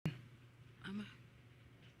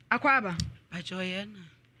Akwaba. Bajoye na.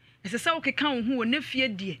 Ese sa wo keka wo hu ne fie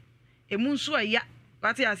die. Emu nso aya.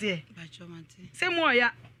 Wate ase? Bajo mate. Se mu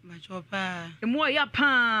aya. Bajo pa. Emu aya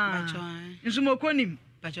pa. Bajo. Nso mokonim.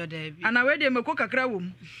 Bajo debi. Ana we de meko kakra wo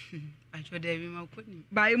mu. Bajo debi makonim.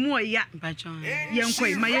 Ba emu aya. Bajo.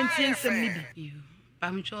 Yenkoi ma yentie nsem ni bi. Yo.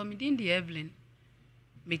 Pamcho me din di Evelyn.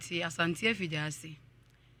 Meti asante afidase.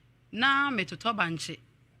 Na metoto banche.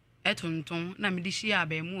 Etonton na me di hia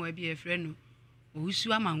ba emu abi efre no.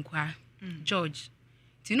 Ohusu amankwa. George.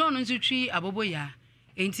 Ti no nso twi aboboya.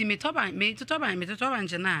 Enti metoto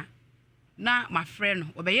banche na my friend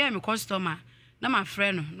obeye me customer na my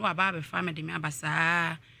friend no aba be family me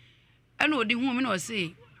abasa. Eno odi hu me no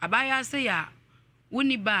say abaya say ya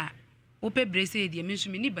woni ba ope brese de me nso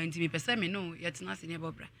me ni ba nti me pese me no yetena se ne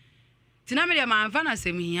bobra. Tina me de ma anfa na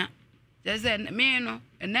sem hia. Jese me no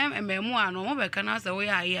enem ememu ano mo be kana se wo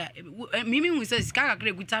ya ya mimi hu se sika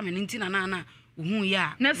kakra guta me nti na hu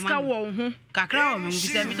ya. Neska wo hu. Kakra wo me hu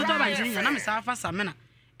se me toto ba nti na me sa fa samena.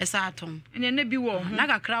 Esa atom. Ene ne bi wo hu. Na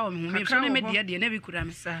kakra wo me hu me so me de na bi kura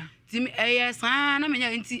me sa. Ti me sa na me nya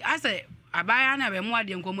nti ase abaya na be mu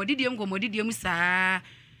ade nkomodidie mu saa.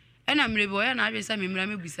 Ena mrebe o ya na abesa me mra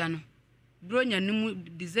me busa no. Bronya nimu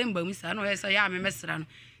December mu saa no yesa ya me mesra no.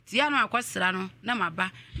 Ti ya no akwasra no na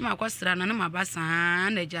maba na akwasra no na maba saa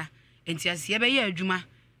na ja. Enti ase be ya adwuma.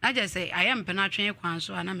 Na je say ayem pe na atwen kwan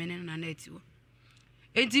so ana me ne na na atiwo.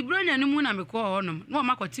 Enti bronya nimu na me ko honom na o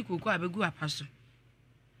makoti koko abegu apaso.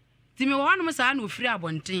 Ti me wo honom saa na ofiri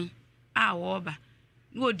abonten a wo ba.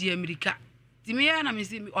 Na odi America. Ti me ya na me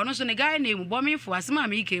si ono so ne guy na emu bo me fo asema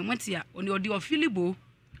me ike motia oni odi ofilibo.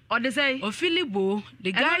 Ode say Ofilibo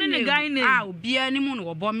the guy name ah obia ni mu no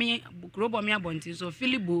obo me kro bo me abonten so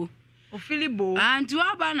Ofilibo anti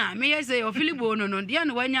aba na me ye say Ofilibo no de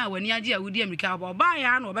na wanya awani age awudi America ba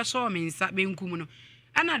ya na obeso me nsa benkum no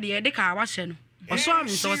ana de ye de ka wa hye no oso me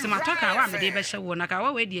so se matoka wa me de be hye wo na ka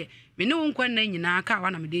wa we de me ne wonkwan na nyina ka wa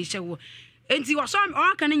na me de hye wo enti oso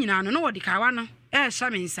o ka na nyina no wo de ka wa no hye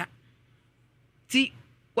me nsa ti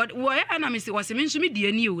wo ya na me se wo se me nso me de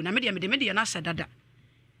ani o na me de na hye dada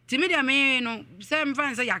ti me de me no se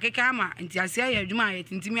mfa nsa yakeka ama nti asia ya adwuma ya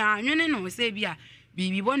tintimi anwene no se bia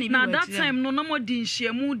bibi boni bi na that time no mo di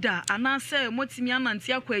nhyiamu da ana se motimi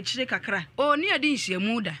anante akwa akire kakra o ni adi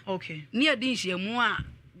nhyiamu da okay ni adi nhyiamu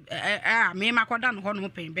a me makoda no ho no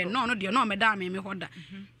pen ben no de no me da me hoda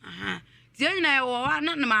aha ti anyina wo wa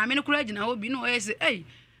na ma me no kura gina obi no yesi eh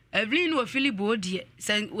Evelyn no Philipo die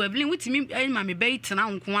se Evelyn wutimi ma me be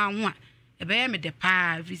tena nko anho a e be me de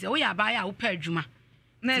pa fi se wo ya ba ya wo pa adwuma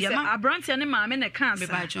na se abrantia ne maame ne kan me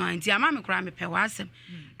ba chon nti ama me kura me pe wasem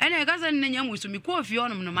ene e gaza ne nya muso me ko fi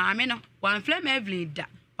onom no maame no wan flame Evelyn da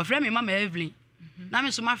o flame mama Evelyn na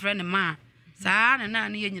me so ma frɛ ne ma saa na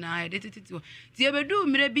ne ye nyina de tititi ti e bedu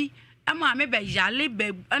mire bi ama me be yale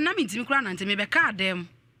be na me ntimi kura na ntimi be ka dem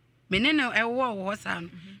me ne no e wo saa no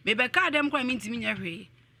me be ka dem kura me ntimi nya hwe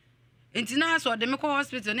enti na so de me ko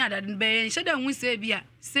hospital ne adade be nheda hu se bia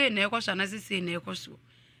se na e ko so na se na e ko so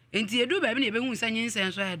enti edu ba bi na e be hu sa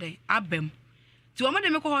nyinsen so eden abem ti o mo de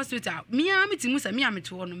me ko hospital mia metimu sa mia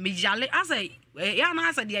meto no me yale asa ya na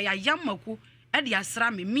asa de ya yamako e de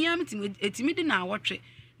asra me mia metimu etimi di na awotwe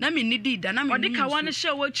na me ni di da na me odi ka wan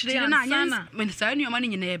hye wo kire ansa na me sa ni o ma ni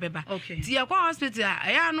nyina e beba ti ya ko hospital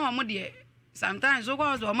ya na o mo de sometimes so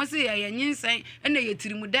cause o mo say ya nyinsen e na ye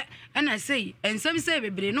tirimu de e na say ensem say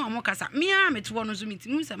bebre na o mo kasa mia meto no so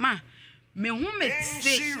metimu sa ma me hu me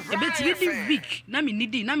say e betimi di week na me ni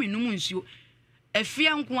di na me num nsuo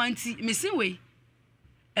afia nko anti me sin we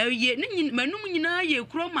ye ni manum nyina ye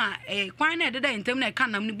kroma kwan na deda entem na ka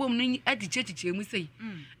nam ni bom ni atichechiche mu sei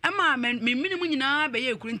ama me minimum nyina be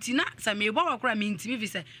ye kru nti na sa me bo wakora me ntimi fi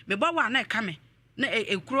se me bo wa na ka me na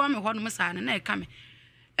ekro me ho no sa na ka me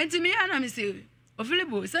enti me ya na me se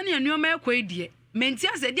Ofilibo se ne anuoma ekwaidie me nti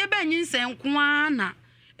ase de ba nyinsen ko ana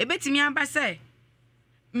ebetimi aba se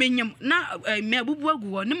menyam na me abubu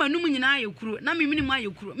agu ne manum nyina ye kru na me minimum aye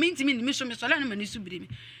kru me ntimi ni me so me so la na mani su bire me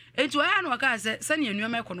enti aya no waka se ne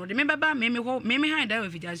anuoma ekono de me baba me ho me han da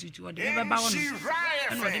afidase tu de me baba wono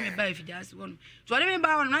no de me ba afidase wono to de me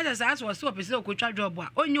ba wono na just ask so opese okotwa job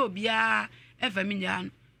a onye obia efa me nya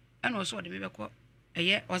no eno so de me beko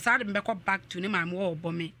eye o sa de me beko back to ne mam wo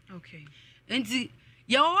obo me okay enti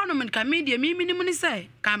ye wono me ka media mi minimum ni se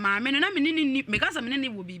ka ma me no na me ni me ka sa me ni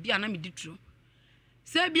wo bibia na me ditro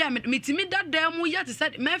se bia metimi dada mu ya te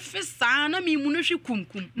said me fisa na me mu no hwe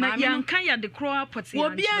kumkum na yanka ya de kro apoti ya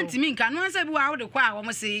obi antimi nka no se bi wa wo de kwa wo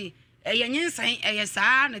mo se eye nyinsan eye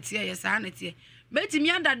saa na tie eye saa na tie metimi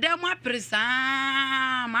dada mu apresa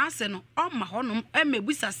ma ase no o ma honom e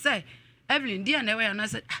mebusa se Evelyn dia na we ya na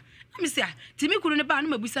se na me se timi kuru ne ba no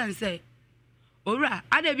mebusa nse ora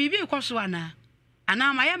ada bibi koso ana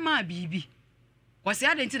ma ye ma bibi kwase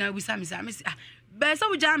ada nti na busa me say be so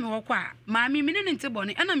wuja me wo kwa ma mi ne nte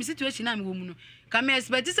bone ana me situation na me wo mu no ka me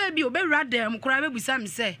expect say bi obewura dem kora be busa me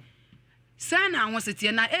say sana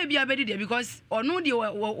anwosete na e bia bedi de because ono de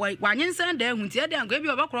wanyensan da hu tie de anko e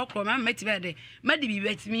bia obakrokro ma meti be de ma de bi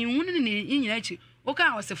beti mi hu ne nyina achi o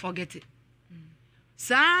ka wose forget it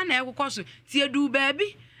sana e kokoso tie du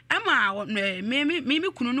baabi ama me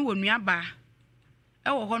kunu no wonua ba e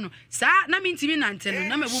wo ho no sa na me ntimi nante no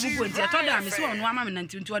na mabubu nti to da me se ono ama me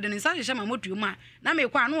nante nti ode ne sa hye ma motu mu a na me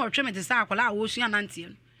kwa no otwe me te sa akola a wo sua nante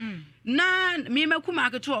no na me makuma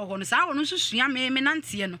aketo ho no sa wo no susua me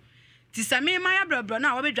nante no ti sa me ma ya brabro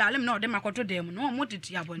na wo be dwalem na ode makoto dem no mo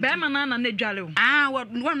tete abonti be ma na dwale wo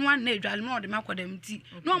wo na dwalem na ode makodem ti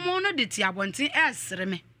no mo no de ti abonti esere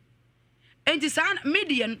me enti sa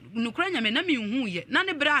media nukura nya me na me hu ye na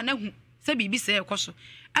ne bra na hu se bibi se ekoso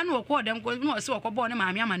ana wo ko dem ko no se wo ko bo ne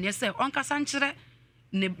maame amane se onkasa nkyere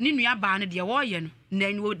ne nua ba ne de wo ye no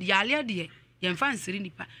na ni yale de ye mfa nsiri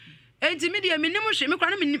nipa enti media me nim hwe me kura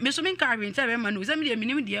na me so me nkawe nta be ma no se media me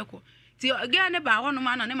nim de ko ti ga ne ba ho no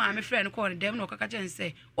ma na ne maame frɛ no ko dem no kaka chen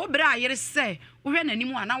se wo bra ayere se wo hwe na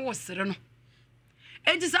nimu ana wo sere no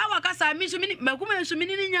enti sa wa kasa mi so mi makuma so mi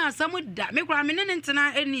ni nya asam da me kura me ne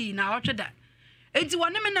ntena eni na otwe da enti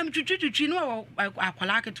wone me nam twitwitwi no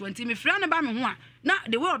akwala ke 20 me frɛ no ba me ho a na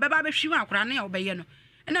the way obeba be hwi akwara na ya obeye no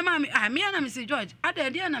na ma me me na me say George ada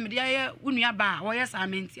dia na me dia ye unua ba wo ye sa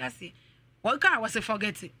menti ase wo ka wo se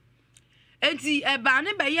forget it enti eba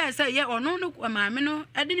ne be ye say ye ono no ma me no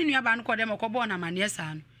ede ne nua ba no kodem okobo na mane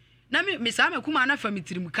sa no na me sa makuma na fa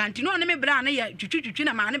mitirim kanti no ne me bra na ye twitwitwi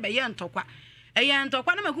na ma ne be ye ntokwa eye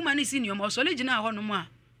ntokwa na makuma ne senior mo so le gina ho no mo a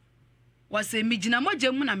wo se mi gina mo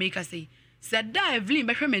gem na me ka say said da Evelyn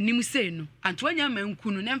behwe manim sei no anto anya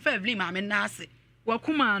mankunu ne mfa Evelyn ma me na ase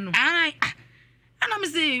wakuma no ai ana me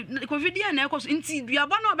say covid ya na ekoso nti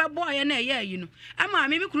duaba na obebo ye na ye yi no ama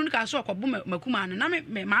me kunu ka so okobo makuma no na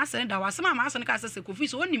me ma ase da wasema ma ase ka ase kofi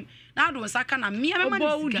so onim na ado saka na me ma ni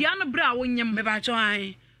sika dia no bra wonyem me ba cho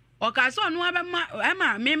ai o ka so no abema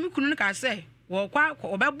ama me kunu ka se wo kwa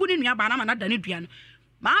obebu ni nua ba na ma na da ne dua no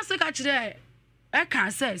ma ase ka kire e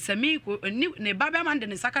kan se mi ko ne baba man de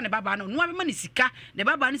ne saka ne baba no no abema ne sika ne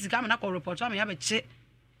baba ne sika ma na ko report am ya be che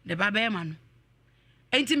ne baba ma no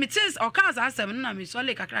intimities o ka za asem na me so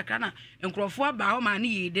le kakrakra na enkrofo aba ho ma ne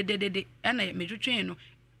ye dededede e na me twetwen no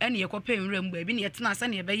e ne ye ko pen wura mba bi ne ye tena asa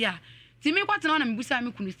ne ye be ya ti mi kwatena na me busa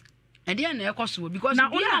me kunu e de na ye koso because na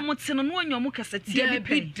ona mo tene no onyo mo kasatia bi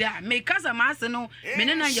pe da me kasa ma ase no me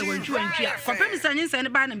ne na ye wantwi a kopeni sanyin se ne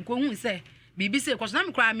ba na me ko hu se bibi se koso na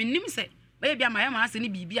me kra me nim se ba bia ma ya ma ase ne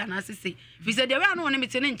bibi ana ase se fi se de we anu ne me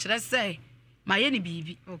tene nkyere se ma ye ne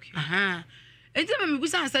bibi okay aha enti me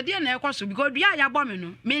busa ase de na ekoso because dua ya bo me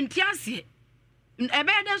no me nti ase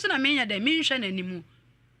ebe de so na me nya de me nhwe na nimu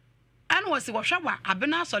anu wo se wo hwa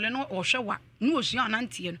abena asole no wo hwa no osua na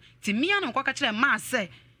ntie no ti mia no kwaka kire ma ase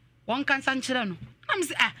won kan san kire no na me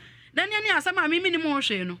se dan ne asama me ni mo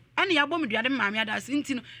hwe no ane ya bo me dua de ma me ada ase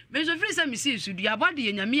nti no me so firi se me si su dua bo de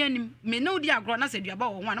ye nyame anim me no di agro na se dua bo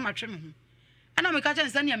wo ho na ma twe me ho ana me ka kire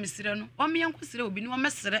se ne ya mesire no o me yanko sire obi ni o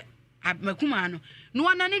mesire makuma no no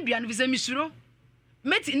wana ne dua no fi se mesuro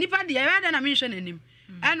meti nipa de ya da na me hwe nanim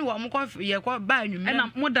ane wo mo ko ye ko ba anwumre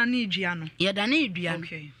na mo da ne dua no ye da ne dua no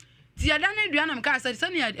okay ti ya da ne dua na me ka se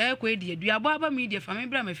ne ya ko edi dua bo aba me de fa me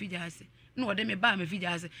bra ma fi ase no wo de me ba ma fi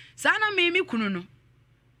ase sa na me kunu no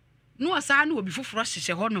no asa na obi foforo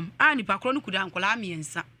hyehye honom a nipa kro no kuda ankola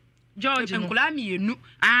amiensa George ankola amienu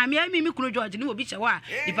me kunu George ni obi hyewa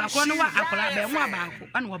nipa kro no wa akola ba mu abaako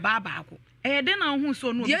ana wo ba abaako de na hu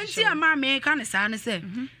so no obi hyewa nti ama me ka ne sa ne se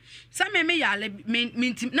sa me yale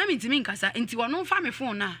me nkasa nti wono fa me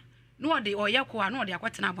phone na no de oye ko a no de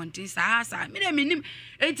akwetena abonten sa me de menim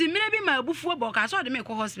enti me bi ma abufuo bo ka so de me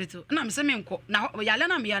ko hospital na me se me nko na yale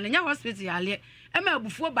na me yale nya hospital yale e ma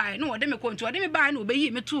abufuo bai no de me ko nti de me bai no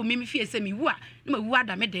obeyi me tu me fie se me wu a na ma wu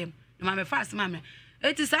ada me dem na ma me fast ma me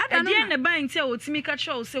enti sa da no de bai nti a otimi ka che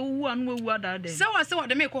o se wu a no wu ada dem se wo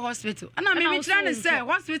de me ko hospital na me tira ne se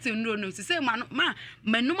hospital no se ma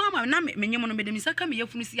manum ama na me nyem no me de me saka me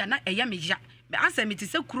yafunu si ya na eya me ya asa me ti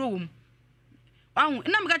se kuro wom awu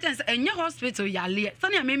na me ka chance enya hospital yale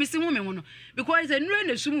sane ya me si hu me ho no because enure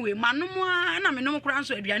na sum we manum a na me nom kura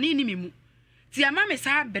nso aduane ni me mu ti ama me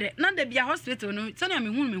sa bere na da bia hospital no sane ya me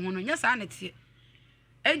hu no nya sa na tie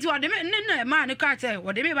enti wo de me na ma ne ka che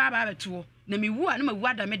wo de me ba beto na me wu a na ma wu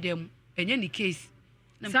ada me dem enye ni case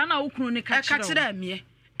sa na okunu ne ka kire me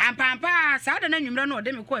ampampa sa da na nwumre no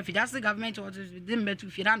de me ko afijase government wo de me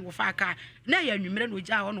beto fi na wo fa aka na ya nwumre no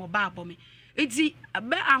ja ho no ba abo me enti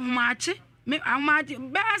be ahomaache me amaji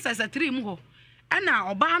be asasa 3 mu ho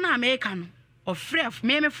ana oba na America no ofref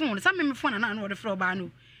me phone some me phone na no de frɛ oba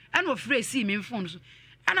no ana ofrɛ si me phone so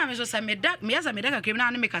ana me so say me da me yasa me da ka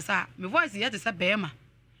kemna na me kasa me voice yet say bema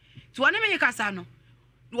to one me kasa no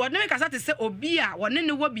wone me kasa te say obi a wone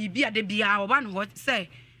ne wo bibi a de bia oba no say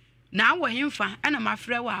na wo hemfa ana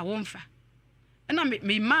mafrɛ wo a wo mfa ana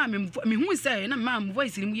me ma me hu say na ma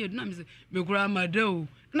voice ni mu yedu na me say me kura madao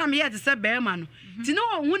na me yet say bema no ti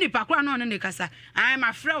no hu ni pakura no ne kasa ai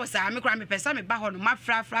mafrɛ wo say me kura me pesa me ba ho no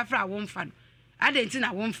mafra wo mfa no ade nti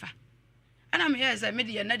na wo mfa ana me yes me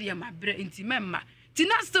de na de ma bre nti memma ti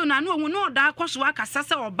na still na no no da akoso akasa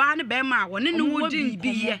se oba ne be ma wone ne wo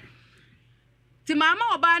bibi ye ti mama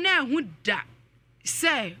oba na ehu da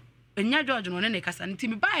se enya George no ne kasa nti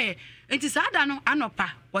me bae nti sada no anopa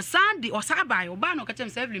o sande o sabai oba no ka chem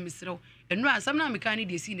se every misrew enu asam na me kan ne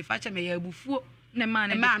de si ne fa che me ya abufuo ne ma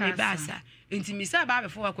me ba sa nti mi se ba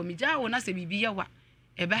befo akọ mi ja wo na se bibi ye wa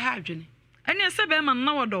e be ha adwene ene se be ma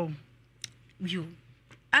na wodo yo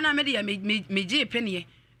ana me de ya me je penie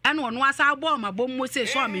ana ono asa agbo ma bom mo se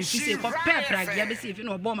so me fise ko pepra gya be se fi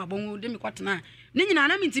no bom ma bom de me kwatena ne nyina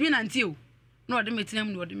na mentimi na ntie o na ode me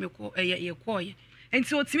tenam na ode me ko ye koye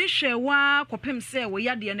enti otimi hwe wa kopem se wo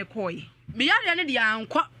yade ne koye me yade ne de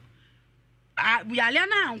anko yale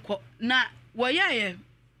na anko na wo ye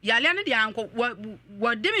yale ne de anko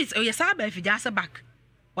wo de me ye sa ba fi jasa back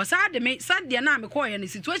wo sa de me sa de na me koye ne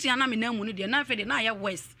situation na me na mu ne de na fe de na ya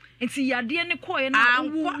west enti yade ne koye na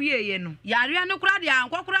wo wie ye no yade ne kura de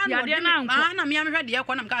anko kura no de na me hwe de ye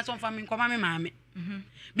ko na me ka so fa me nkoma me maame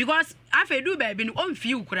because afa do ba bi no on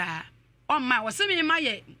fi ukura on ma wo se me ma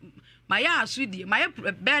ye asudi ma ye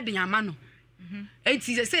bed nyama no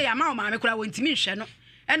enti se ya ma o maame kura wontimi hwe no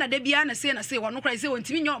ena de bia na se wono kura se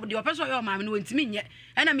wontimi nya de opeso ye o maame no wontimi nye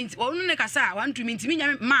ena minti onu ne kasa wantu mintimi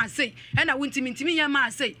nya ma se ena wontimi nya ma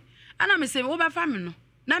se ana me se wo ba fa me no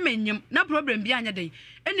na menyem na problem bia anya den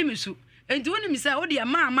eni me so enti woni mi se wo de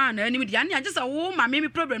ma na eni mi de anya agisa wo maame mi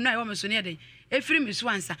problem na ye wo me so ne den efiri mi so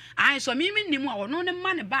ansa ai so mi nimu a wono ne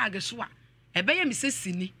ma ne bag so a ebe ye mi se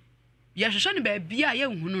sini ye hwehwe ne ba bia ye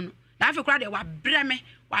nhunu no na afi kura de wa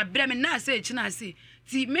brɛ me na se chi na se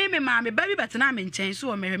ti me ma me ba bi betena me nkyɛn so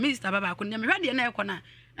o me minister baba ko ne me hwɛ de na ekɔ na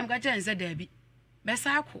na me ka kyɛn se da bi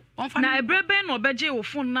bɛsa akɔ ɔmfa na ebrebe na obegye wo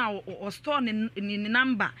phone na o store ni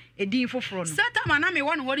number edin foforo no seta ma na me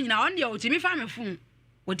wɔ no hɔ nyina ɔn de otimi fa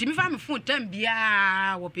me phone tam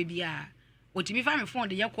bia wo pe bia otimi fa me phone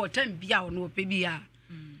de yɛkɔ tam bia wo no pe bia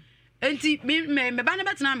enti me ba ne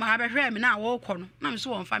betena ma ha bɛhwɛ me na wo kɔ no na me so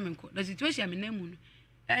wɔn fa me nkɔ the situation me na mu no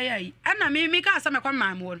ana me ka asa me kwa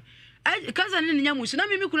maame wo kaza ne nya musu na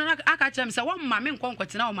me kunu na aka kyerɛ me sɛ wo maame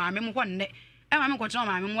nkɔnkɔtena wo maame mo kɔ nne maame nkɔtena wo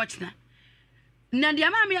maame mo kyena na de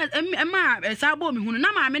maame ma sa bo me hunu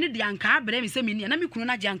na maame ne de anka abrɛ me sɛ me ni na me kunu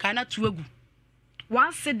na de anka na tu agu wa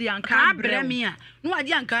se de anka abrɛ me a no wa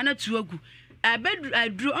de anka na tu agu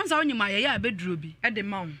abeduru onsa onyima ye ya abeduru bi e de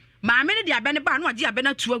ma wo maame ne de abɛ ne ba no wa de abɛ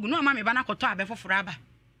na tu agu no maame ba na kɔtɔ abɛ foforo aba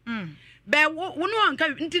be wo no anka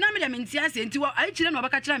nti na me de menti ase nti wo ai kire na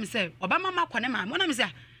obaka kire me se oba mama kɔ ne maame wona me se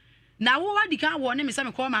na wo wadi ka wo ne me se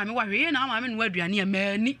me kɔ maame wa hwe na maame no aduane ya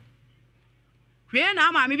mani hwe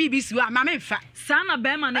na maame bibi si wa maame mfa sa na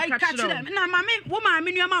be ma ne ka kire na maame wo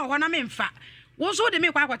maame nuama wo na me mfa wo so de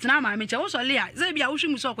me kwa kwatena maame che wo so le a ze bia wo hwe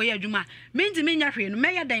mu so kɔ ye adwuma menti me nya hwe no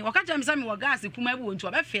me ye dan wo ka kire me se me wo gas kuma bi wo ntu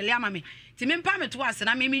oba fele ama me ti me mpa me to ase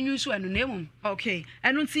na me nyu so anu na emum okay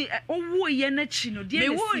enu nti owo ye na chi no de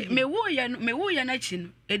me wo ye na chi no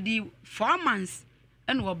edi 4 months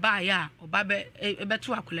enu oba ya oba be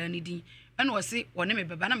to akola ni din enu o se woni me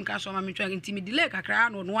beba na me ka so ma me twa nti me delay kakra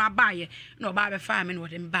no aba ye na oba be fa me no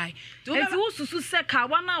de mbai enti wo susu se ka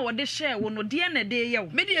wa na wo de share wo no de na de ye wo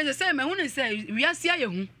me de se me hu ne se wiase aye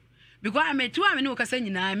hu because I met 2 am no kasa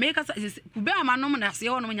nyina me kasa kube amanom na se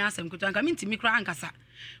wono nya asem kuto anka mintimi kra ankasa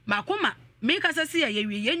makoma me kasa se ye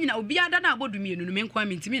wie ye nyina obi ada na abodumi enu no me nko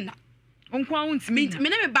mintimi na nko a untimi me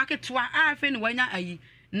na me baketo a afa ni wanya ayi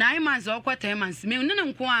 9 months or 10 months me ne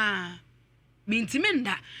nko a mintimi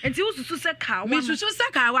nda enti ususu se ka wa me susu se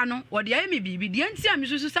ka wa no wo de ayi me bibi de anti a me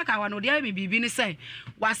susu se ka wa no de ayi me bibi ni say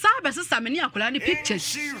wasa be sesa me ni akola ni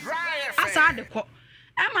pictures asa de ko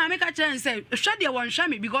ama me ka chen say hwe de won hwe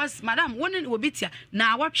me because madam woni obitia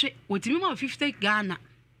na awotwe otimi ma 50 Ghana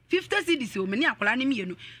 50 cedis o me ni akola ni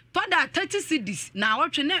mienu to da 30 cedis na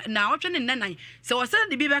awotwe ne nan se wo se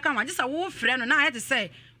de bi be ka ma gisa wo frɛ no na ayete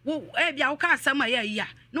say wo bia wo ka asama ya yi a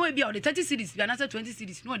no e bia o de 30 cedis bia na say 20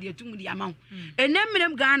 cedis no de atum de ama wo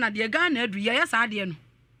enemrem Ghana de Ghana adu ya sa de no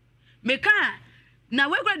me ka na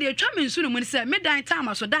we gra de atwa me nsu no mu se me dan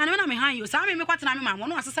time so dan na me han yo sa me kwatena me ma mo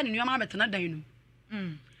no asesa ne nuama betena dan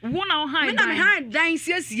no wo na wo han me na me han dan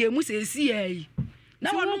siesie mu siesie yi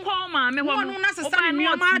na wonu kwa ma me ho no na sesa me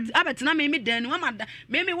ma abetina me dan no amada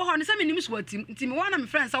me wo ho ne se me nim so atim nti me wona me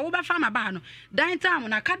friends a wo be fa ma ba no dan time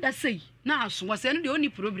na kada sei na aso wo se no de oni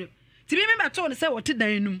problem ti me beto ne se wo te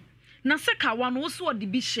dan num na se ka wa no so odi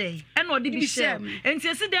bi hye e na odi bi hye enti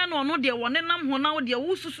esi de na ono de wone nam ho na wo de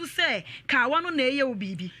wo susu se ka wa no na eye wo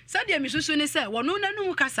bibi se de me susu ne se wono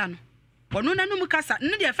nanum kasa no wono nanum kasa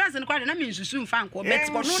ne de friends ne kwa de na me susu mfa nko bet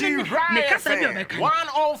wono ne kasa bi obeka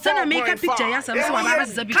se na me ka picture ya sam so wa ba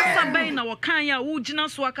se bi kasa ben na wo kan ya wo gina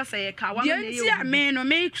so akasa ye ka wa no na eye wo me no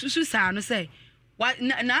me susu sa no se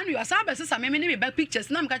na you asabe sesa me me back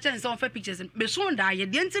pictures na mka chen se on fa pictures be so nda ye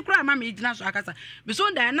de nti kura ma me gina so akasa be so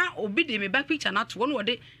nda na obi de me back picture na to no wo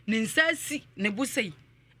de ne nsasi ne busei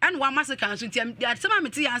an wa masaka so nti ya sama me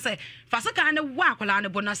ti ya say fa saka ne wa akola ne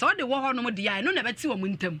bona so de wo ho no de ya no na be ti wo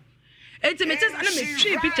muntam enti me tes na me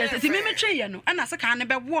twi pictures enti me twi ye no ana saka ne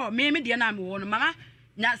be wo me de na me wo no mama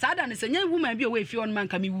nya sada ne se nya woman bi o we fi on man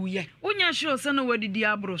ka me wu ye unya sure se no wadidi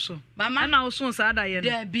abro so mama na wo so sada ye no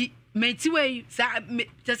de bi meti we sa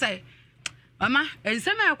te say mama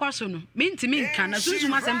ensem akwaso no mentimi nka na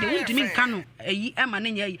sunsun asem de wontimi nka no ayi ema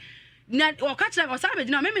ne nya yi na o ka kire o sa be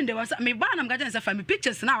gina me de me ba na mka se fa me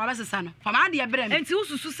pictures na wa ba sesa no fa ma de ebre me enti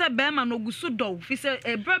ususu se be ma no gusu do fi se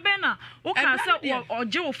ebrebe na o ka se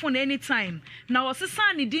oje wo phone anytime na o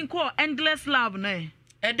sesa ne din ko endless love na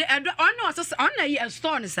ono asesa ona yi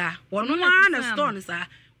store ne sa wono na store ne sa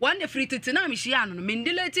one the free titi na me shia no me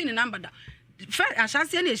delete ni number da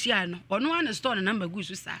ashase na eshia no ono an store ne number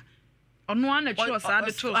gusu sa ono an chiro sa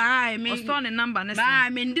de to o store ne number ne sa ba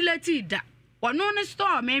me delete da ono ne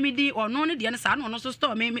store me di ono ne de ne sa no ono so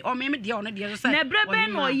store me de ono de so sa na brebe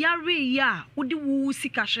no yare ya udi wu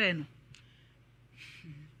sika hwe no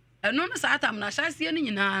eno no sa atam na ashase ni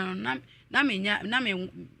nyina na me nya na me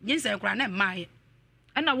nyinsa kura na maaye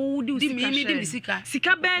ana wo wudi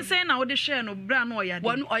sika ben say na wo de hwe no bra no oyade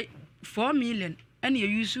 4 million and you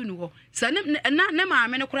use no so na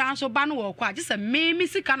maame ne kura so ba no wo kwa je se me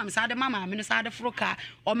sika na me sa de mama me no sa de froka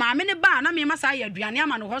o maame ne ba na me ma sa ya aduane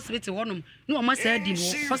ama no hospital honom na o ma sa di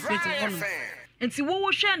no hospital honom enti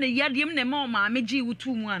wo hwe ne yadem ne ma o maame gi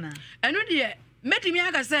wutu mu ana eno de metimi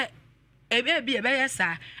aka se ebe bi ebe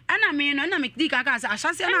yesa ana me no na me di ka sa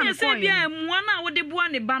ashase na me ko ye bia mu na wo de bua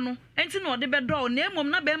ne ba no enti na o de be do na emom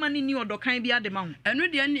na be ma ni odo kan bi ade ma ho eno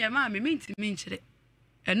de ne ma me mentimi nkyere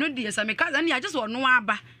eno de yesa me ka na ya just no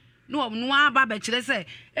aba no aba be kire se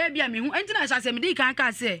e bia me hu enti na ashase me di ka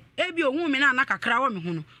se e bia ohun me na kakra wo me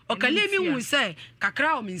hu no o kale mi hu se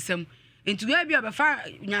kakra wo me nsam enti e bia be fa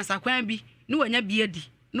nyansa kwan bi no wanya bi adi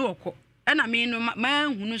no okọ ena me no ma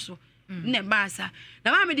hu no so ne baasa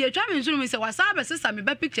na ma me de atwa me nso me se wasabe sesa me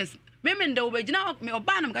ba pictures me nda obagina me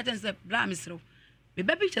oba na mka chense bra me sero me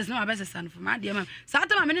ba pictures na ba sesa no for ma de ma sa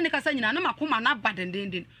ta ma me ne kasa nyina na makoma na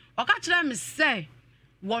badendenden o ka kire me se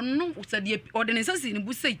wonu usade o de ne sesi ne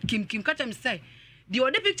bu se kim ka chem se de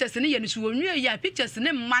o de pictures ne ye ne so onwie ya pictures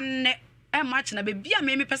ne manne e match na be bia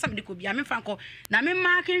me pesa me de ko bia me franko na me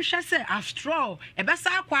ma ken hwe se after all e be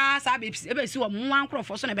sa kwa sa be si wo mo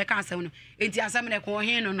ankrofo so na be ka asem no enti asem ne ko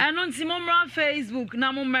hin no eno nti mo mra Facebook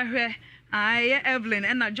na mo mehwe aye Evelyn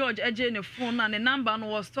and George eje ne phone na ne number no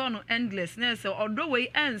was turn endless na se odo we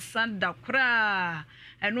ensa da kra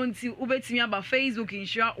eno nti ubetimi aba Facebook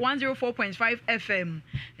insure 104.5 FM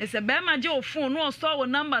ese be ma je o phone no store wo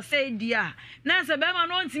number say dia na se be ma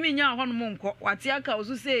no ntimi nya ho no mo nko wate aka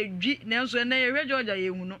osu say dwi na enso na ye George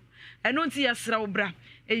ayehu no eno nti ya sra obra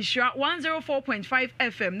insure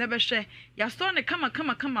 104.5 FM na be hwe ya store ne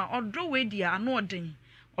kama odo we dia ano odin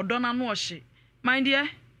odo na no ohye mind dear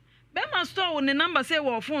Bema store ne number say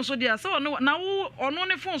wo phone so dia so na wo ono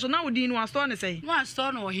ne phone so na wo din no store ne say no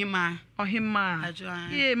store no ohima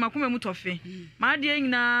ye makuma mu tofe ma de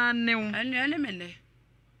nyina ne wo ene mele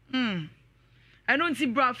eno nti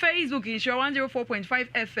bra Facebook insure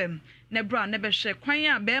 104.5 FM ne bra ne be hwe kwan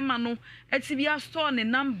a bema no atibia store ne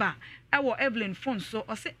number e wo Evelyn phone so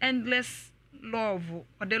o say endless love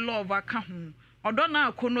or the love aka ho odo na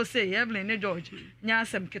akono say Evelyn ne George nya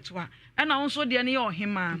asem ketwa ena wonso de ne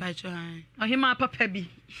ohima ohima papa bi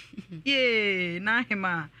ye na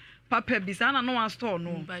hima papa bi sana no one store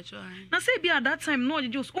no na say bi at that time no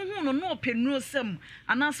just ohun no openu sem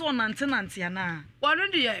ana se onante ana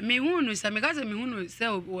wano de me hu no se me ka se me hu no se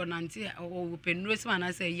onante openu sem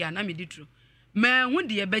ana se ya na me ditro me hu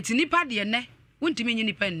de beti nipa de ne wontimi nyi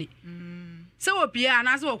nipa ni se opia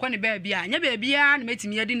ana se okwa ne ba bia nya ba bia na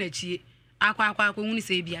metimi yadi na chie akwa hu ni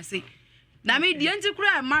se bia se na me die nti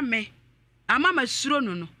kura ma me ama suro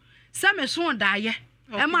no se me so da ye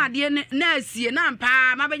e ma de na asie na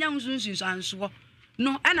mpa ma benya hunsunsun sanso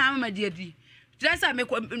no e na ama de adi just I make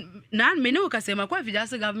nan me no ka say ma kwa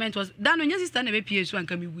fija government was dan no sister na be PSU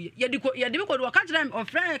anka me wuye ye de ko do ka tell of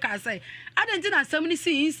friend ka say adenti na asem ni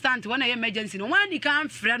see instant when emergency no one can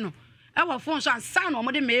friend no e wo phone so ansa no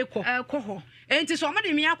mo de me ko ho enti so mo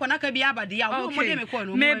de me akwa na ka bi abade ya wo mo de me ko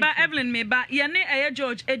no meba Evelyn meba ye ne eye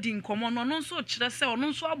George Edin komo no no so kire se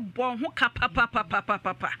ono so abo ho ka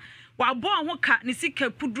papa wa bo ho ka ni sika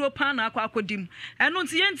pudro pa na akwa akodim eno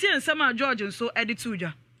nti ye ntie nsem a George nso edit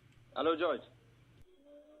uja. Hello George.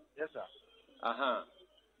 Yes sir.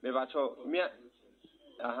 Me bacho me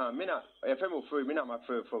me na FM free me na ma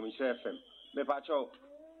free from Israel FM. Me bacho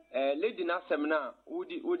lady na semina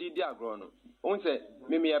udi di agro no. Onse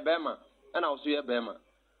me e bema na also ye bema.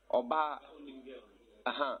 Oba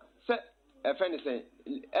se FM say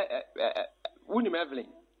uni Evelyn.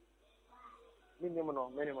 Minimum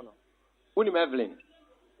no. Uni Evelyn.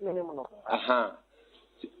 Minimum no.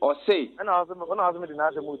 Or say and I was me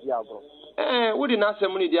na se mu di agro. We did not say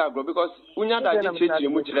money di agro because unya da ji chechi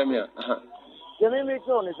mu kire me Ye me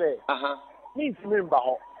so ni say me ti me mba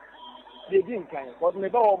ho de di nkan but me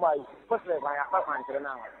ba ho my first le ban ya pa kan kire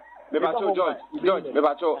na me ba to George me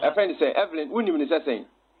ba to e friend say Evelyn unim ni say saying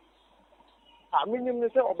minim ni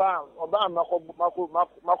say oba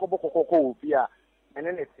mako bokoko bia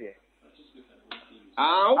ene ne tie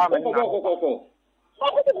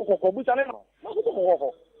kokoko buta ne no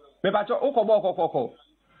mako me ba to kokoko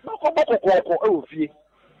fie.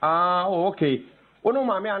 Okay. Ono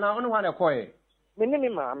maame ana ono wa na koye. Me ni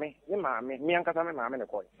maame, me ankasa me maame na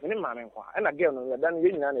koye. Me ni maame nkwa. E na girl no ya dan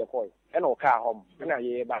ye nyina na koye. E na o ka hom. E na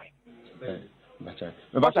ye ba. Bacha.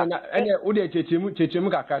 Me bacha na ene wo de chechemu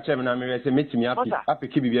kaka chem na me wese metimi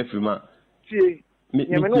apiki bibia firima. Tie. Me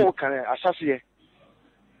no o kan asase.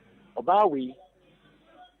 Oba we.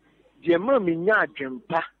 Die ma me nya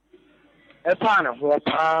adwempa. E pa na ho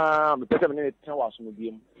pa me pese me ne tan waso no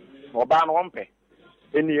biem. Oba no wompe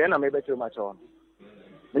eni na me better match on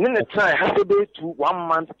me ne try has to be 1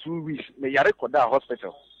 month 2 weeks me yare koda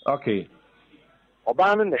hospital. Okay.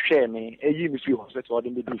 Oba no na hwe me eyi me fi hospital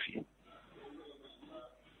odin be do fi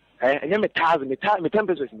enye me 10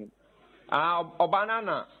 pesos ni oba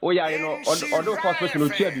na o yare no odo hospital no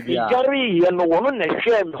tia bibia yare ye no wono na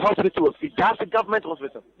hwe me hospital fi that's government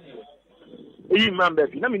hospital eyi man be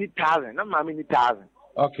fi na me ni 1000 na ma me ni 1000.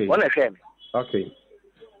 Okay. Wona hwe me okay.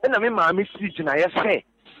 And I mean, Mammy Stitch, and I say,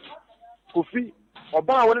 Kofi, or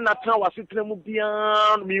Bow and Natan was sitting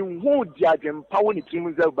beyond me, who judge and power in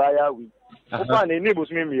teams out by our week. Upon enables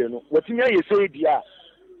me, what you say, dear,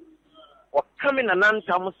 or coming and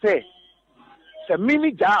Nantam say, Sir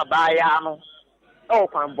Mimi Jar by Yano, oh,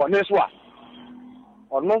 I'm Boneswa,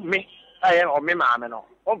 or no me, I am or me, Mamma,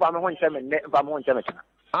 or Bama 1 Bama 1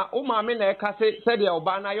 o maame na eka se de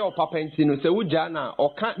oba na ye opapa ntino se wuja na o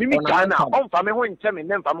kan mimi kana on fa me ho nteme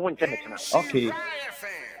ne fa me ho nteme tena. Okay.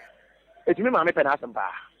 Eti me maame pe na asempa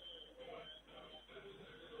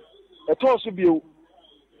e to so bio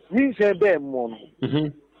ni se be mo no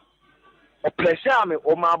o pressure me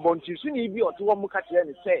o ma bonti su ni bi o to wo mu ka kire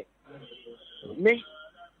ni se me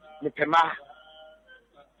pema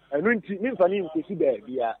enu nti mi fa ni nkosi ba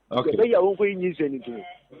bia be ya won ko yin se ni tu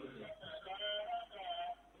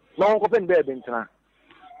no ko pen be ntina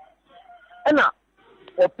ena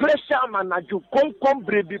o pressure manaju kom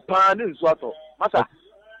brebi pa ni nso ato masa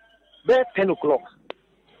be 10 o'clock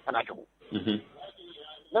anajo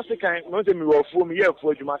na se kan no se mi wo fu mi ye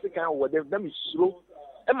fu adwuma se kan wo de mi suro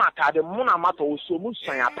e ma tade mo na mato wo so mu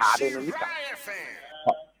san atade no nika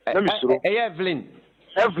na mi suro Evelyn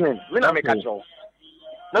me na me ka cho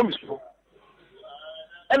na mi suro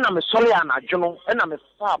and I'm sorry, and I journal, and I'm a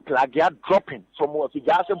far plagia dropping from what you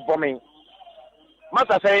just bombing. Must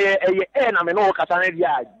say, and I'm an old Catania,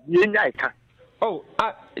 I can. Oh,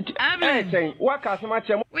 I'm saying, what customer?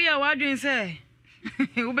 We are what do you say?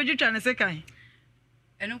 Who be you trying to say?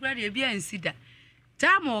 And nobody be and see that.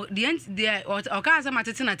 Time the end there or Casa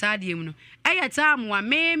Matatina Tadium. I time one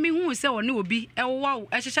may me who say or no be a wow,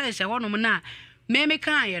 I shall one of na. May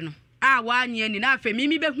kind. 1 year in after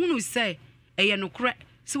me, be who say, a no crack.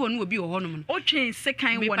 So one will be a honor. Oh, change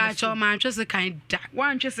second one. Patch or man, just a kind duck.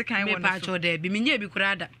 One just a kind one patch or there be me be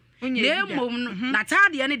crada.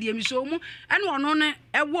 Natadi and the Mishomo, and one on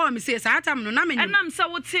a warm says, I am no name. And I'm so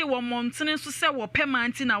would say 1 month to say what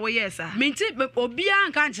payment in our years. Mint it, but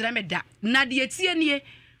Obian can't remember that. Nadia Tierney,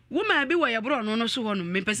 woman be where you brought no so on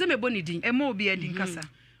me, Pesame Bonidi, and more be a dincassa.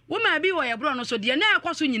 Woman be where you brought so dear now,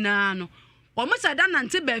 Cosunino. Almost I done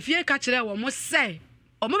until Befia catcher almost say.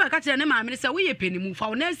 Omo ka kire ne maame se we ye peni mu fa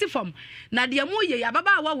wona si fam na de mo ye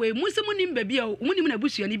yababa wa we musimu nim ba bia munim na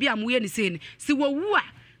busuani bia mo ye ne se ni si wo wu a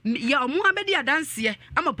ya omo abedi adanse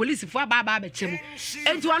ama police fo aba beche mu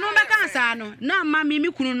enti ono beka asa no na ma mi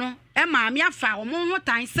kunu no e ma mi afa omo ho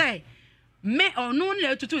tan se me ono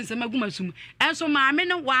na etutu nsema gumasum enso ma me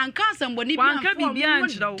no wanka asamboni bi wanka bibia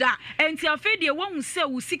nchirawo enti afedi e won se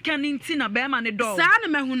wo sika ni nti na be ma ne do sa na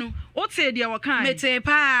mahunu o te de wakan mete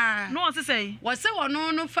pa no o se wo se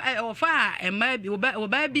wono no fa ema bi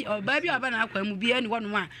oba bi aba na akwa mu bi ani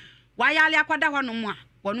wono a wayale akwada wono mu a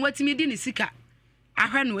wono watimi di ne sika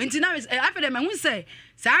ahwe no enti na afede mahun se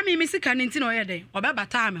sa mi sika ni nti na oyede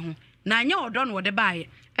obebata me ho na anya odo no wode baaye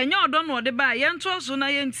enye odo no wode baaye nto so na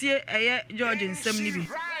yentie eye George nsem ni bi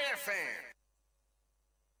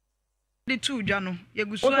the two dwa no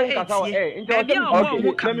yeguso etie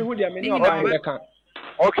let me hu dia me ni oba beka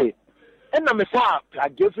okay enna me fa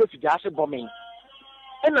plagefe fijase bombing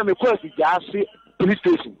enna me kwa fijase police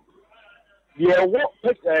station ye wo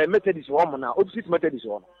Methodist wo na opposite Methodist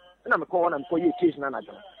wo enna me kwa na me kwa ye case na na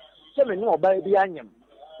dwa se me no oba bi anyam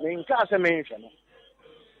me nka se me nhwe no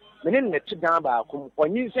me ne net dan ba ko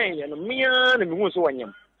onyi sen ye no mia na me hu so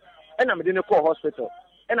wanyam enna me de ne call hospital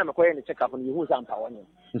enna me kwa ye ne check up no ye hu sa mpa wanyam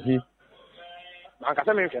anka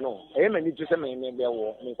se me nhwe no e me ni tu se me be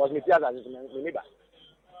wo me cause me tia za me me ba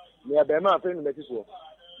me be ma fe no beti so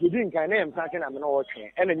yidi nkan na em prank na me no wo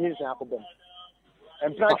twen e na nyinsan akobom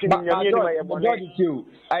em prank ni nyame ni ma ye bo God tell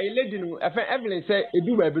I lady no afa Evelyn say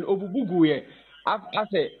edu ba bi obubugu ye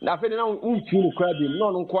ase na fe na untu no kra bi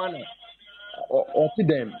no no kwa na o ti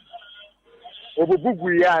dem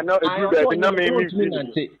obubugu ya na edu ba bi na me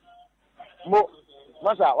mi mo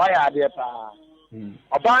masa wa ya de pa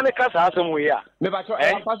oba ne kasa asem we ya me ba cho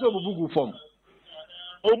e pa so obubugu form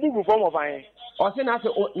of an o se na se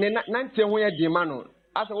na nte ho ye di ma no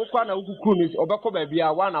ase wo kwa na ukukuru ni obekọ ba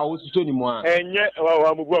bia wa na wo suso ni mu a enye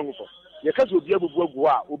wa mubu angufo ye kasa obi abubu agu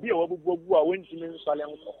a obi a wabubu agu a wontimi nsale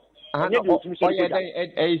nko anye de otimi so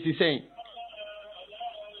e si sen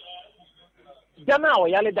jana o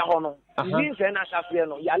yale da hono ni nse na asafie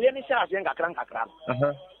no yale ni sha afie nkakra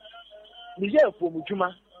mi je fo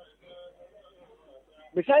mujuma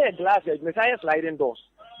mi say glass mi say sliding doors.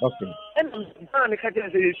 Okay. And man ka tell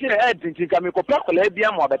say you see e dinki ka me ko pakola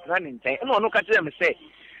bia mo betena ni nten e no ka tell me say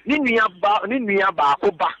ni nua ba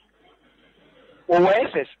ko ba o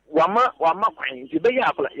weses wama kwan ti be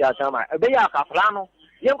ya ya tama e be ya ka fla no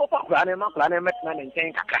yen ko pakora ne makora ne metena ni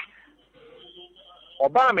nten kakra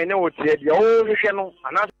oba me ne o tie de o hwehwe no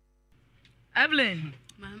ana Evelyn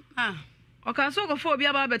oka so ko fo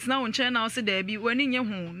bia ba betena wo nchen na o se da bi wani nye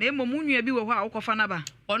hu na emom nua bi wo ho a wo kofa na ba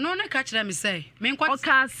ono ne ka kire me say me nkwa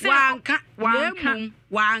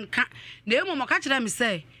wanka na emom ka kire me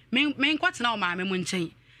say me nkwa tena o ma me mu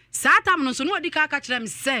nchen saa tam no so no odi ka kire me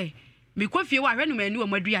say me kofie wa hwe no mani o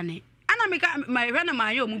maduane ana me ka ma hwe na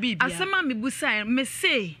ma ye o mu bibia asema me busa me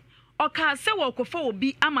say oka se wo kofa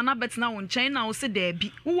obi ama na betena wo nchen na o se da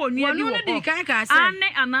bi wo nua bi wo ho ane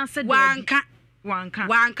ana se da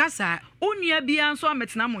wanka sa onua bia nso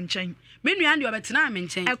ametena mo nchen me nua ndi obetena me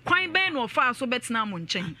nchen ekwan ben no fa so betena mo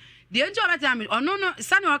nchen de njo obetena me ono no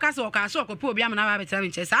sane oka se okope obi amana ba betena me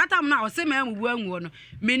nchen sa atam na o se ma amubu anwuo no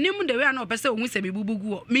menim de we na opese ohun se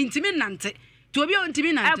mebubugu me ntimi nante to obi o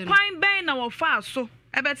ntimi nante ekwan ben na wo fa so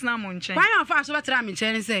ebetena mo nchen kwan o fa so betena me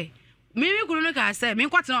nchen se me kunu no ka se me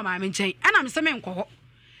kwatena o ma me nchen ana me se me nkọ ho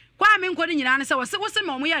kwa me nkọ ni nyina ne se wo se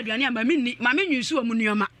ma omo ya aduane ama me nwisu o mu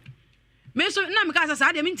nuoma me so na me ka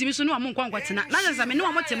sa de me ntimi so no mo nkwantena na nsa me ne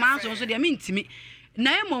mo tema so de me ntimi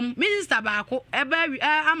na emom minister baako ebe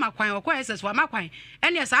amakwan okọ SS wa amakwan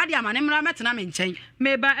ene sa de amane mra metena me nchen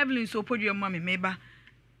meba Evelyn so podium ma me meba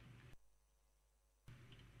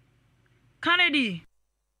Kennedy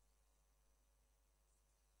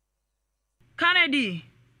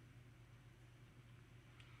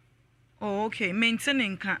oh okay maintain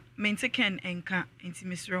enka enti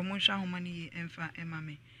mesro mo hwa homa ni emfa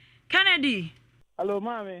emame Kennedy. Hello,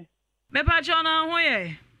 mommy. Me pa chona ho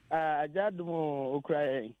ye. Ajadum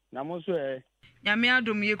okra na mo so e. Nyame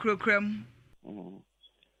adum ye krokram.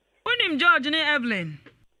 Unim George ni Evelyn.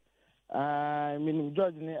 Minim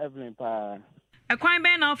George ni Evelyn pa. Ekwan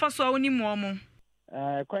ben na ofa so oni mo mo.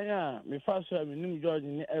 Ekwan a me fa so minim George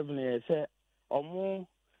ni Evelyn e se omo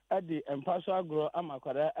ade empa so agro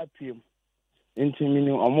amakwara apiem. Enti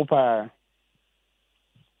minim omo pa.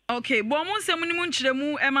 Okay, bo mo nsem ni mu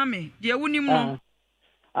nkyeremu ema me de wunim no.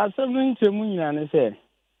 Asem ni nkyeremu nyina ne se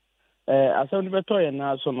asem ni beto ye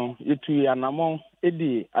na so no yetu anamon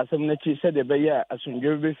edi asem na chi se de be ya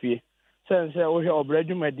asundwe be fie. Sense wo hwe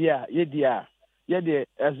obradwumadi a ye de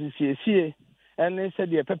asisiesie ene se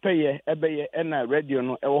de pepeye ebeye na radio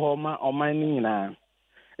no ewo ho ma oman ni nyina.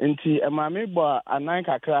 Enti ema me bo anan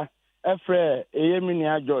kakra efre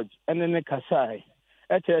eyeminia George ene ne kasai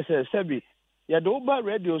kyerɛ sɛ yɛde woba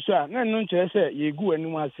radio so a na no kyerɛ sɛ yɛgu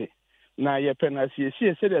anim ase na yɛpɛ na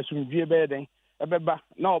siesie sɛ de asomdwie bɛyɛ den ɛbɛba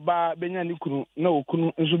na ɔba benya ne kunu na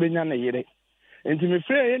okunu nso benya ne yere enti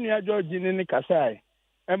mefrɛ yɛ nua George ne kasae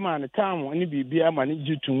ɛma ne tam ne biribi ama ne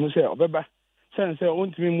gye tu mu sɛ ɔbɛba sɛn sɛ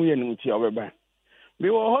ɔntumi mu yɛ no ti ɔbɛba bi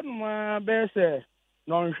wɔ hɔ no ma bɛyɛ sɛ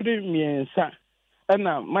na ɔnhwere mmiɛnsa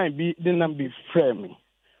ɛna man bi de nam bi frɛ me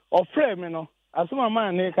ɔfrɛ me no asoma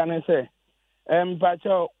man ne ka ne sɛ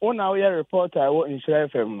mpakyɛ wona woyɛ reporter wɔ Nhyira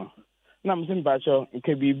FM no na mse mpakyɛ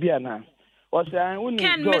nke biribi ana ɔsɛ woni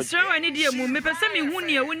Ken mesrɛ wani die mu mepɛ sɛ mehu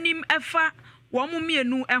ne wonim ɛfa wɔn mu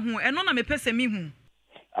mienu ɛho ɛno na mepɛ sɛ mehu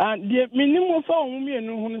die minim fa wɔn mu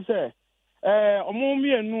mienu ho no sɛ ɔmo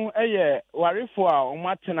mienu ɛyɛ warefo a ɔmo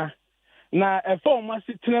atena na ɛfa ɔmo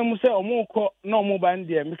asitena mu sɛ ɔmo kɔ na ɔmo ban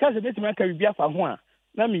deɛ meka sɛ betumi aka biribi afa ho a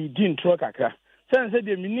na me di ntoro kakra sɛ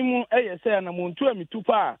die minim ɛyɛ sɛ na montu a mitu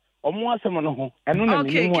pa a ɔmo asɛm no ho ɛno na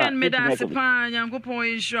minim a Ken medase pa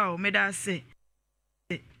nyankopɔn nhyira o medase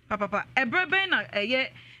papa ebrebe na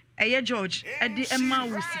ɛyɛ George ɛde ɛma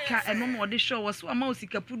wo sika ɛno na ɔde hwɛ wo so ama wo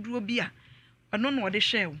sika puduro bi a ɛno na ɔde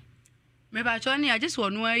hwɛ wo me ba choni I just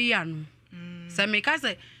want no ayi anu sɛ me ka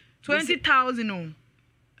sɛ 20,000 o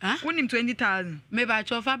wonim 20,000 me ba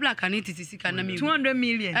cho fa black ani titi sika na me 200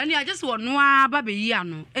 million and I just want no aba be yi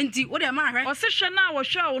anu enti wo de ma hwɛ ɔse hwɛ na wo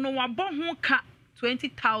hwɛ wo no wabɔ ho ka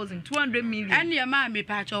 20,000 200 million and ya ma me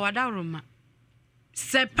pa cho wada roma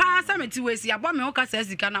se pa sa me ti we si abɔ me ho ka sɛ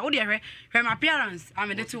sika na wo de hwɛ my appearance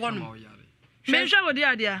am de ti wo no me hwɛ wo de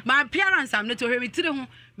adia my appearance am de to hwɛ me tire ho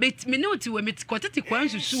me ne ti we me kɔtete kwan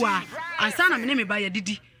susu a ansa na me ne me ba ya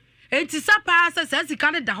didi enti sa pa sa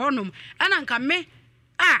sika ne da honom ana nka me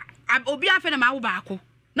obi afa na ma wo baako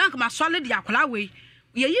na nka ma solid akola we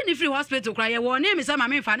ye yi ni free hospital kra ye wo ne me sa ma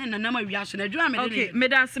me fa ne nanam awia so na adwuma me de okay me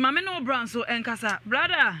da se ma me no brand so enkasa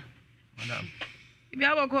brother madam ibi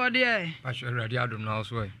aboko de pastor ready adom na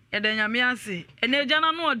so e da nyame ase ene agya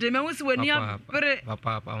na ode me hu se wani apere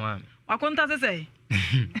papa ma wakonta se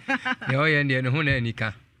ye o ye ne ho na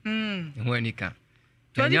anika ne ho anika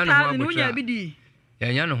 20,000 unya bidi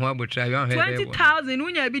ya no ho abotra yo ahwe 20,000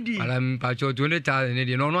 unya bidi ala mpacho 20,000 ne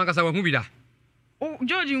de no akasa wa hu bi da o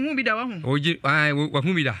George hu bi da wa hu oji wa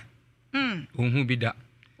hu bi da o hu bi da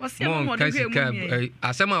wasi mo de hwe mu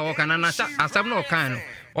asema o kana na asem na o kan no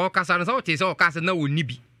o kasa no so te se o kasa na woni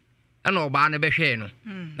bi na o ba na be hwe no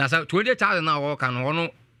na sa 20,000 na o kan no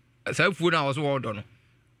sa fu na o so o do no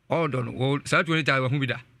sa 20,000 wa hu bi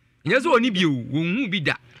da nya so oni bi o hu bi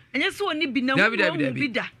da nya so oni bi na hu bi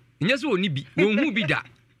da nya so oni bi wo hu bi da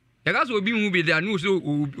ya ga so obi hu bi da no so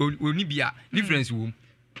oni bi a difference wo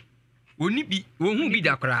oni bi wo hu bi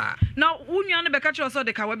da kra na unua no be ka che so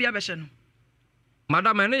de ka wa bi abehye no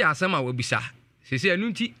madam ene ya asema wo bisa sese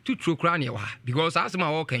enu nti tuturo kra na wa because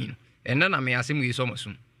asema wo kan no ene na me asem yi so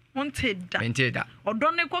masum mente da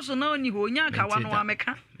odo ne koso na oni ho nya ka wa no wa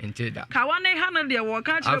meka mente da ka wa ne ha no de wo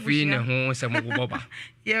ka che afi ne ho se mo boba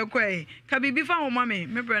ye kwai ka bibi fa ho ma me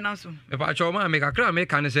bre na so me pa cho ma me kakra me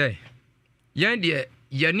kan se yen de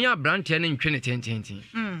ye ni abrante ne ntwe ne tententin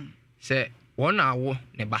se wona awo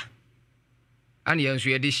ne ba ani yen so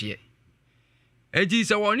ye de hye eji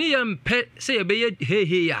se woni ye mpe se ye be ye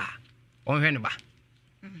he ya onhwe ne ba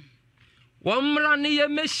womra ne ye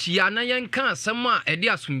mehia na yen kan asem a ede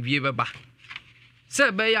asomdwie beba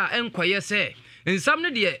se be ya enkoye se nsam ne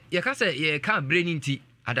de ye ka se ye ka breni nti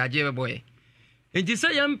adaje beboye enti se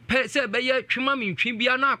ye mpe se be ye twema mentwi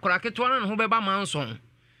bia na akora keto na ho beba manson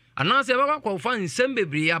ana se beba ko fa nsem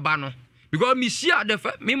bebre ya ba no because me sia de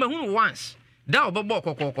me mahunu once da obebo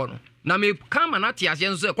kokoko no na me kama na te ase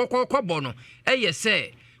nso kokoko bo no eye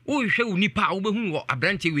se wo hwe unipa wo behunu wo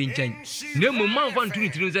abrante we nchen na mmom fa ntunu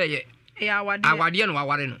tinu se ye awade no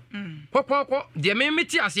aware no kokoko de me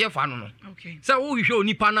meti ase fa no no se wo hwe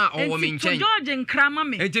unipa na owo me nchen George nkrama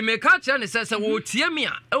me enti me ka kire ne se wo tie me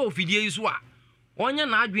a e wo fidie yi so a onye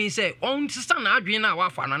na adwen se on sisa na adwen na wa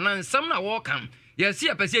fa na nsam na wo kan ye se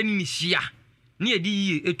apese ni hia ne edi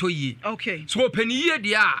yi eto yi so pani yi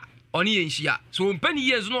de a oni ye nhia so mpani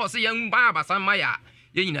ye zo no se ye mba abasan maya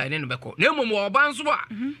ye nyina ne no beko na emom wo ban so a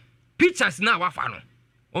pictures na wa fa no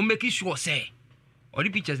on make sure say all the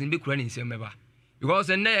pictures in be kura ni nsem meba because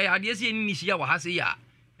na ade se ni hia wa ha se ya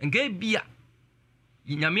nka bia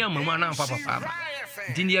nyame amama na papa papa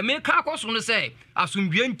ndi ne me ka akoso no se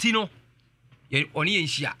asomdua nti no ye oni ye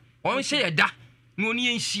nhia on hye ye da no oni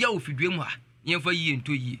ye nhia ofidua mu a ye fa yi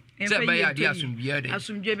ento yi se ba ya de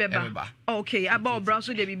asomdua beba okay aba obra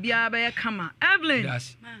so de bibia ba ye kama Evelyn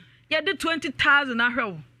ye de 20,000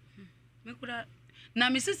 ahwew me kura na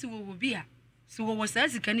me sisi wo bia si wo sa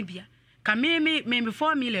sika ni bia ka me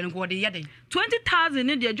 4 million go de yede 20,000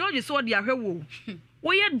 ne de George so de ahwew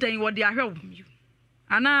wo ye den wo de ahwe wo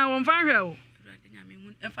ana won fa hwe wo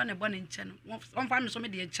emfa ne bone nche no won fa me so me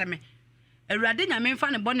de nche me awurade nyame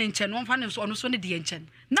mfa ne bone nche no won fa ne so ono so ne de nche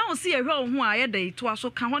na wo si ehwe wo ho a ye den to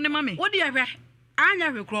aso ka ho ne ma me wo de ehwe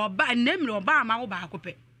anya hwe kro ba nemre oba ma wo ba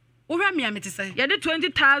akopɛ wo hwe me amete sɛ ye de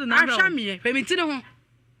 20,000 na hwe ahwa me hwe me ti ne ho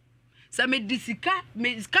sɛ me disika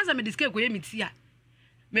sɛ me disika ko ye me ti a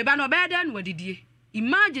me ba no ba de no wadidie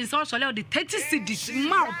imagine so sole the 30 cedis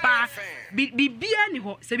ma oba bibia ni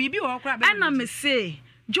ho sɛ bibi ho kra ba ana me say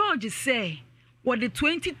George say what the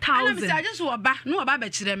 20,000 ana me say I just oba no oba ba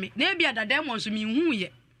kire me na bia dada mo so me hu ye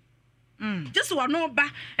just wa no oba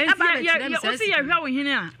aba ba kire me say o si ye hwa wo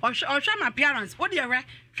hene a ohwa my parents wo de hwe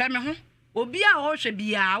hwe me ho obi a o hwe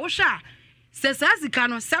bia wo hwa sɛ sika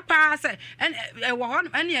no sepa sɛ wo ho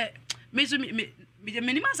ene me so me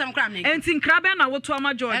ni masam kra me enti nkra be na wo to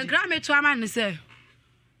ama George nkra me to ama ne say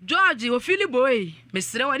George o fili boy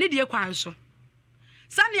mesre wani die kwan so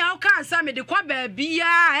sani a ka sa me de kwa ba bia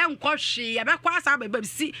enkɔ hwe ya be kwa sa ba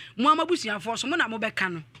si mo amabusuafo so mo na mo be ka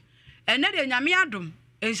no ene de nyame adom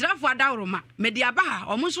enhyirafo adawroma me de aba ha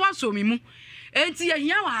omo so aso mi mu enti ya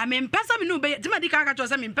hia wa me mpesa me no be ti ma di ka to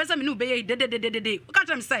sa me mpesa me no be de o ka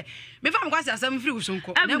tell me say me fa me kwase asam free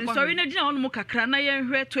usonko na sorry na gina hono mo kakra na ye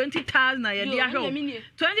hwe 20,000 na ye de ahwe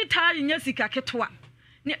 20,000 nya sika ketwa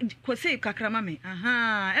ko say kakra ma me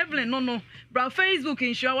Evelyn no bra Facebook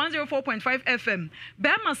insure 104.5 FM be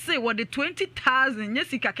ma say what the 20,000 nya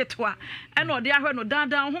sika ketwa e na ode ahwe no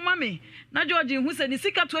dandan ho ma me na George hu say ni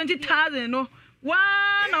sika 20,000 no wa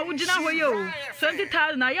na wo gina ho ye o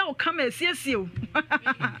 20,000 na ya o kama esiesie o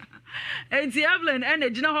enti Evelyn e na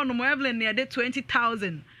gina ho no mo Evelyn na de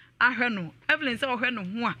 20,000 ahwe no Evelyn say ohwe no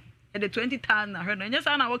ho a e de 20,000 ahwe no nya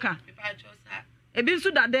sa na wo ka e bi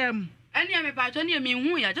nsu dadam ene me pa to ne me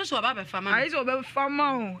hu ya just oba be fama ai so be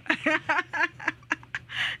fama o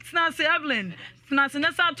sna say Evelyn sna se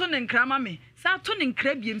na sa to ne nkra ma me sa to ne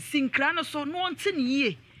nkra biem si nkra no so no onte ne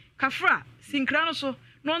yie kafra si nkra no so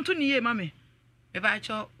no onto ne yie ma me ba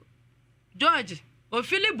cho George o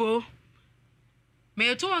Philipo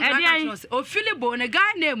me to on kra o Philipo ne guy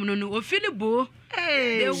name no o Philipo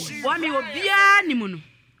wa mi obia ni mu no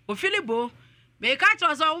o Philipo me ka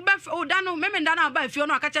cho so wo be o da no me da na ba fie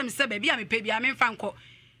no aka cha me se ba bia me pe bia me mfa nko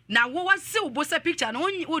na wo wase wo bo se picture no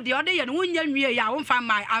wo de ode ye no wo nya nwie ya wo mfa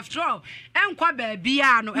my after all enkwa ba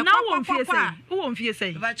bia no ekwa wo mfie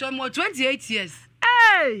sei ba cho mo 28 years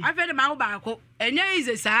afede ma wo ba ko enye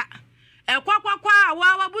ize sa ekwa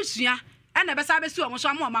wa busua ena be sa be si o mo so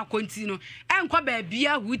am o ma konti no enkwa ba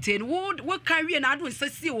bia hute no wo kan wie na ado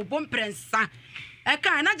sesi wo bom prensa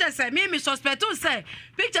eka na je say me suspect say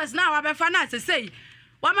pictures na wa be fa na say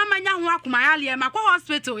wa mama nya ho akomayale ma kwa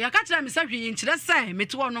hospital ya ka kire me say hwe nkire say me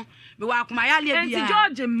to no me wa akomayale bia enti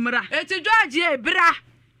George mra enti George e bra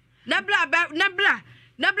na bla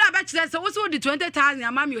ba kire say wo so di 20,000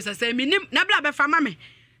 ama me o say me nim na bla be fa ma me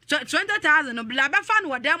 20,000 no bla be fa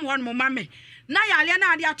no dem ho no ma me na yale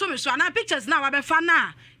na ade ato me so na pictures na wa be fa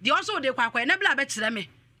na de also de kwakwa na bla be kire me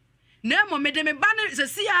na mo me de me ba ne se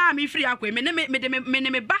sia me free akwa me ne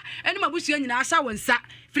me ba ene mabusu nyina asa wonsa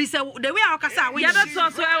free se the way akasa we ya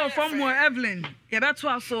beto so e from mo Evelyn ya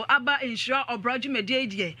beto so aba insure obraju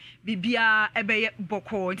medie bibia ebe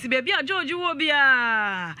boko nti bebia George wo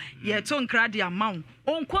bia ye to nkra de amaw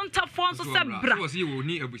on konta fon so se bra so se wo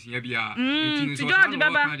ni abusia bia nti so George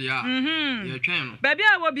baba ye twen no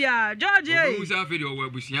bebia wo bia George e wo sa fe de wo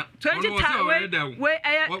abusia 20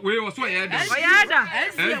 we wo so ye da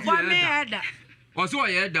wo so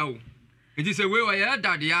ye da o nti se we wo ye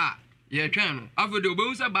da de a ye twen no afode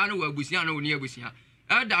obehu se ba no wo abusia no ni abusia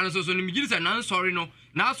da no so no mi giri se na sorry no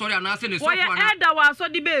na sorry ana se ne so kwa na da wa so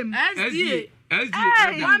di bem SDA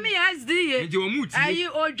mami SDA nti o muti ayi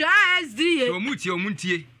oja SDA o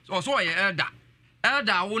mutie so ye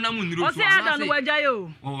elda wo na mu nuru so o se elda no wajaye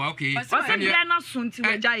o okay o se bia na so nti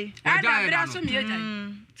wajaye elda bia so mi wajaye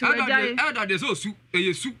ti wajaye elda de so su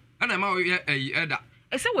eyesu ana ma ye elda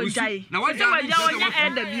ese wajaye na wajaye onya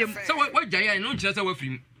elda biem se wajaye no nkire se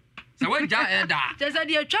wafirim se waja elda se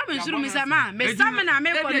de atwa me nsuru mi sama me samina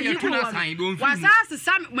me ko ni ku wasasa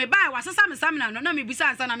sam me bai wasasa me samina no na me bisa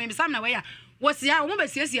ansa na me samina we ya wosia wo be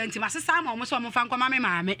siesie nti masesa ma wo so mo fa nkoma me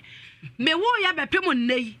maame me wo ya be pem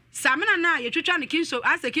nnei samina na ye twitwa ne kinso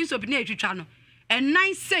ase kinso bi na ye twitwa no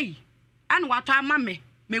enan sei an wato ama me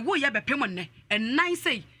wo ya be pem nne enan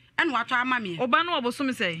sei an wato ama me oba no oboso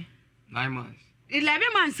me sei 9 months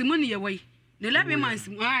 11 months mu ne ye we ne 11 months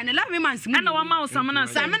ne 11 months mu ana wa ma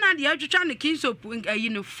samina de ye twitwa ne kinso ayi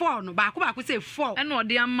no 4 no ba ko say 4 ana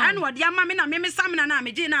ode ama me na me samina na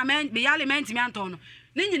me je na me yale me ntimi anto no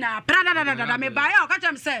ni nyina pra me ba ya o ka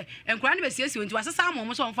cham say enkura ne be siesie nti wasesa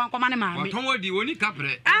mo so mfa nkoma ne maame waton wodi oni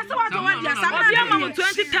kapre asa waton wodi asam obi ama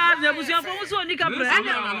 20,000 abusuafo mo so oni kapre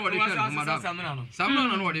samna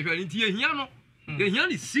na no wodi hwe nti ehia no ehia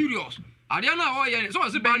ni serious ade na o ye so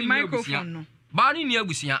was ba ni abusia ba ni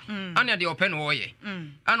abusia ane de open wo ye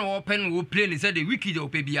ana open wo play ni say the wiki de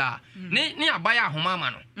opebia ni abaya ahoma ma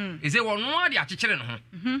no eze wono ade akekere no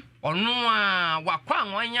ho ono a wakwa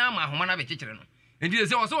anwanya ama ahoma na be kekere no enti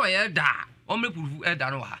eze wo so ye da o me prove e da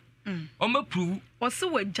no ha o me prove o se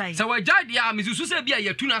wajai se wajai dia misusu se bia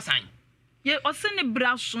ye tuna san ye o se ne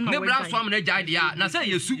braso na wajai ne braso am na jai dia na se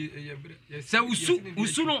yesu se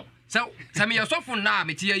usu no se me yesofo na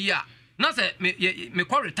me tie yi a na se me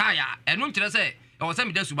ko retire eno nkire se e wo se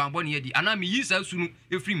me da subanbo ne yedi ana me yi sa sunu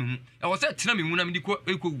efri me hu e wo se tena me hu na me di ko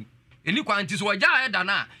ekowu eni kwa nti so wajai da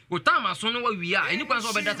na o tama so no wa wi a eni kwa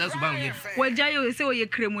so be da sa suban yedi wajai o se o ye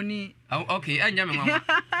kremoni okay anya me mama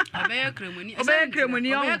abe kremoni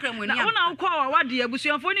na una ukwa wa wade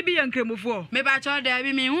abusuafo ni bi ye kremofo me ba cho da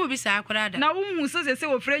bi me hu bi sa akora da na wo hu se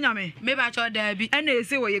wo frɛ nyame me ba cho da bi ena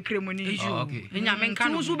ese wo ye kremoni okay nyame nka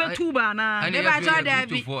no so betu ba na me ba cho da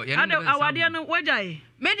bi ade awade no wajai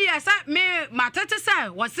me dia sa me matete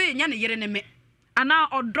sa wo se nya ne yere ne me ana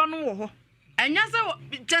odɔ no wo ho enya se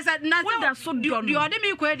chesa na so di ode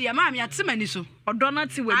mi ko dia ma me atemani so odɔ na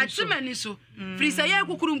ti wani so atemani so free say ye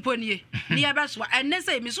kukuru mponie ne ye beso enne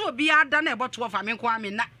say me so obi ada na eboto fa me ko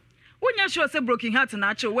ame na wonya sure say broken heart na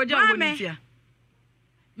ache waja woni fia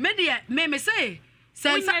me dia me say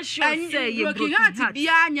wonya sure say ye broken heart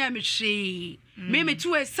bia anya me hwe me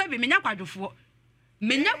tu e sabi me nya kwadofo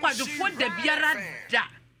da biara da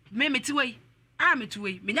me tu e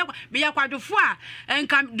ametuwe menya kwadofo a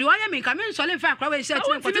enka de oye me nka me nsole fa akra we shirt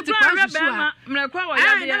me kwatete kwa nsu a mrekwa wa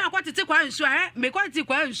ya na kwatete kwa nsu a me kwatete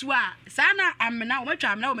kwa nsu a saa na amena o matwa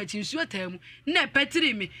amena o machi nsu otamu na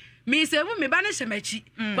petiri me sevu me ba ne hemachi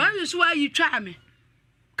kwa nsu a yitwa me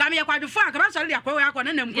kam ya kwadofo a ka sole ya kwa we akọ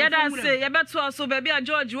na mko ya da se ye beto so baby a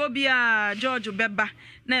George obi a George beba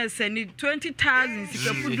na ese ni 20,000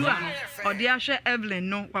 sikafudu a ode ahwe Evelyn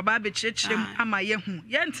no kwaba be chirechirem ama ye hu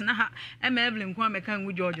ye ntena ha ema Evelyn ko ameka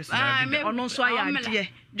nwu George so ono so aya ade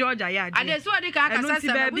George aya ade ade so ade ka akasa se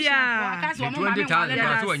baby a akasa o mo ma me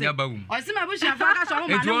wale so wanya ba wum o se ma bu shafa akasa o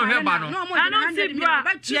mo ma no ano ti bra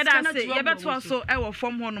ye da se ye beto so e wo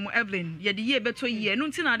form ho no Evelyn ye de ye beto ye no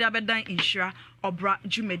ntina ade abedan insura obra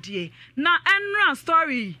jumedie na enra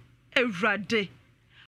story ewrade